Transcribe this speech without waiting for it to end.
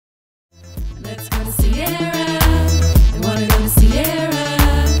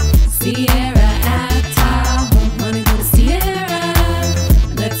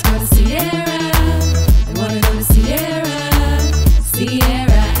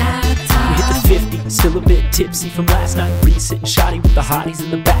tipsy from last night. Breeze sitting shoddy with the hotties in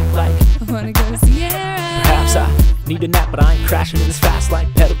the back like I wanna go Sierra. perhaps I need a nap, but I ain't crashing in this fast life.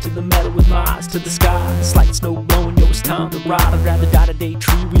 Pedal to the metal with my eyes to the sky. It's like snow blowing, yo, it's time to ride. I'd rather die today,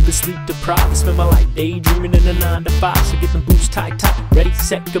 tree weaver, sleep deprived. I spend my life daydreaming in a 9 to 5. So get them boots tight, ready,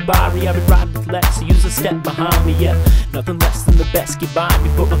 set, goodbye. I've been riding with less, so use a step behind me. Yeah, nothing less than the best. Get by me,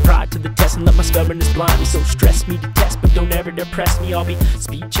 put my pride to the test and let my stubbornness blind me. So stress me to test, but don't ever depress me. I'll be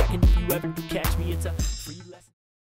speed checking if you ever do catch me. It's a free